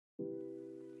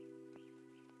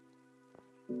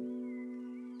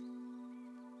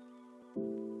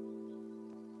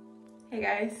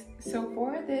Hey guys, so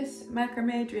for this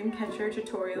Macrame Dreamcatcher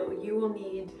tutorial, you will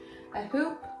need a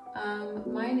hoop.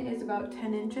 Mine is about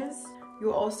 10 inches.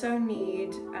 You also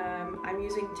need, I'm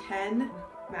using 10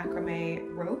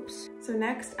 macrame ropes. So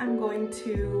next I'm going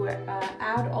to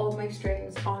add all of my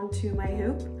strings onto my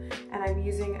hoop, and I'm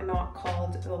using a knot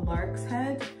called the lark's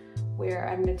head, where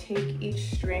I'm going to take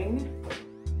each string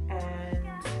and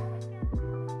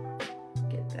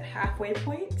get the halfway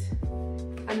point,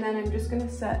 and then I'm just going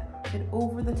to set it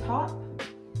over the top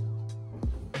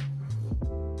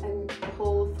and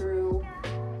pull through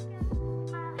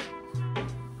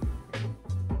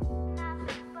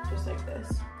just like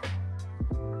this.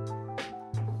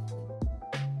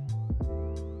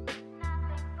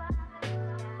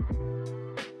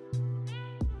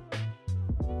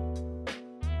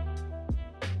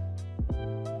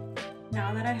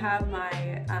 Now that I have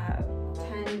my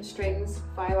 10 strings,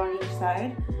 5 on each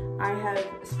side, I have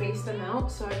spaced them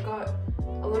out, so I've got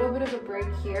a little bit of a break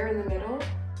here in the middle,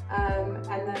 and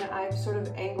then I've sort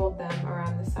of angled them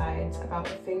around the sides, about a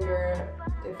finger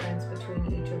difference between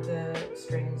each of the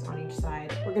strings on each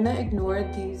side. We're gonna ignore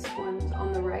these ones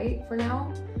on the right for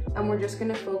now, and we're just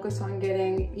gonna focus on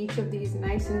getting each of these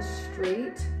nice and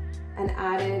straight and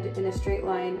added in a straight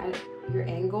line at your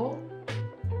angle.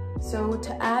 So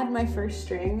to add my first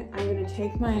string, I'm gonna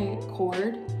take my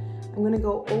cord, I'm gonna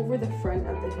go over the front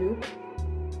of the hoop,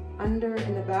 under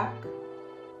in the back,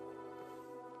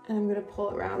 and I'm gonna pull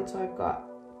it around so I've got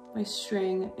my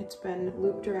string, it's been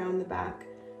looped around the back,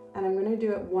 and I'm gonna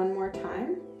do it one more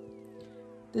time.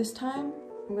 This time,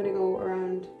 I'm gonna go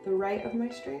around the right of my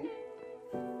string,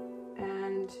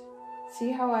 and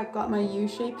see how I've got my U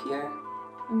shape here?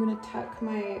 I'm gonna tuck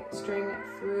my string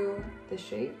through the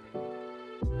shape.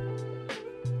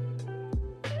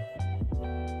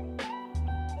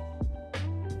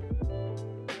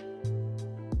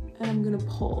 And I'm gonna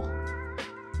pull.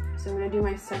 So I'm gonna do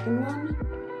my second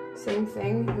one. Same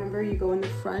thing, remember you go in the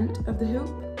front of the hoop,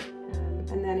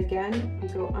 and then again, you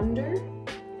go under.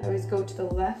 I always go to the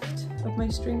left of my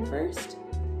string first,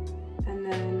 and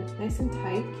then nice and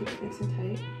tight, keep it nice and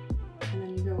tight, and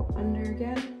then you go under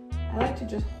again. I like to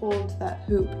just hold that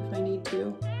hoop if I need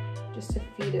to, just to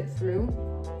feed it through,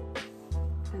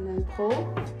 and then pull,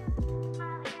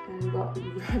 and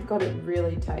I've got it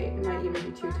really tight. It might even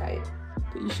be too tight.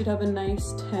 But you should have a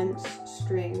nice tense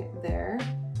string there.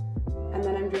 And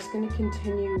then I'm just gonna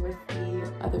continue with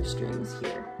the other strings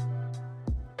here.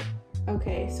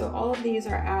 Okay, so all of these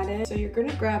are added. So you're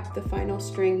gonna grab the final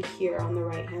string here on the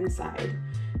right-hand side,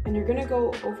 and you're gonna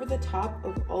go over the top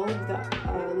of all of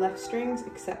the left strings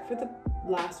except for the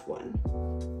last one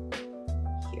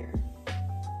here.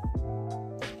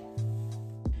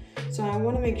 So I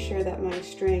wanna make sure that my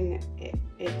string,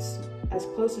 it's as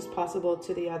close as possible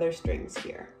to the other strings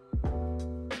here.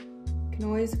 You can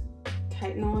always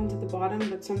tighten on to the bottom,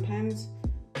 but sometimes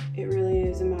it really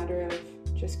is a matter of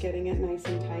just getting it nice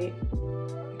and tight.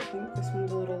 I think this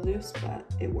one's a little loose, but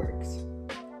it works.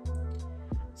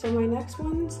 So my next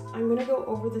ones, I'm gonna go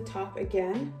over the top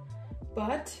again,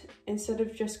 but instead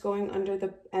of just going under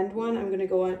the end one, I'm gonna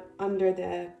go under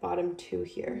the bottom two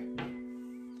here.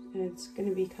 And it's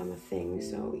gonna become a thing,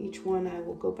 so each one I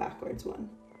will go backwards one.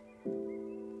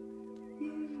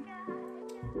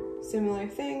 Similar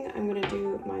thing, I'm gonna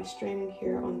do my string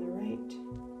here on the right.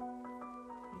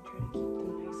 I try to keep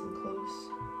them nice and close.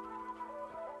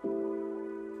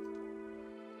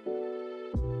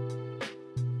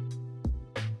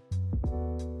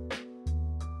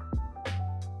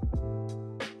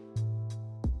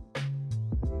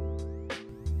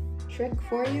 Trick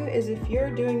for you is if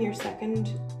you're doing your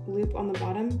second loop on the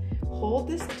bottom, hold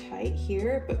this tight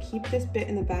here, but keep this bit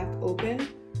in the back open,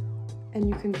 and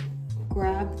you can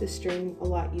grab the string a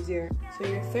lot easier. So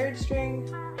your third string,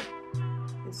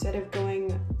 instead of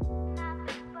going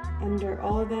under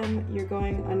all of them, you're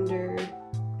going under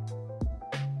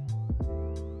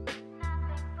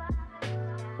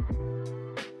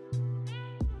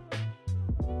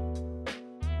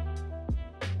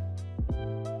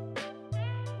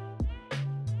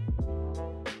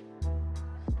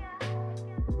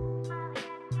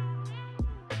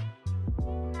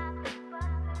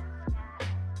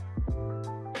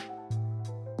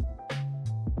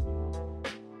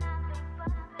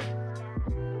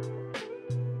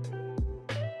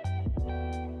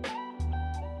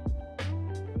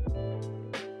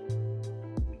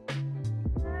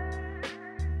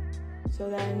So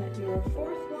then your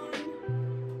fourth one,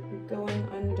 you're going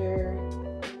under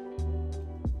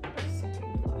the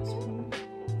second to last one.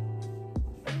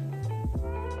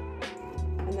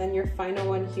 And then your final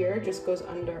one here just goes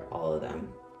under all of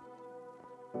them.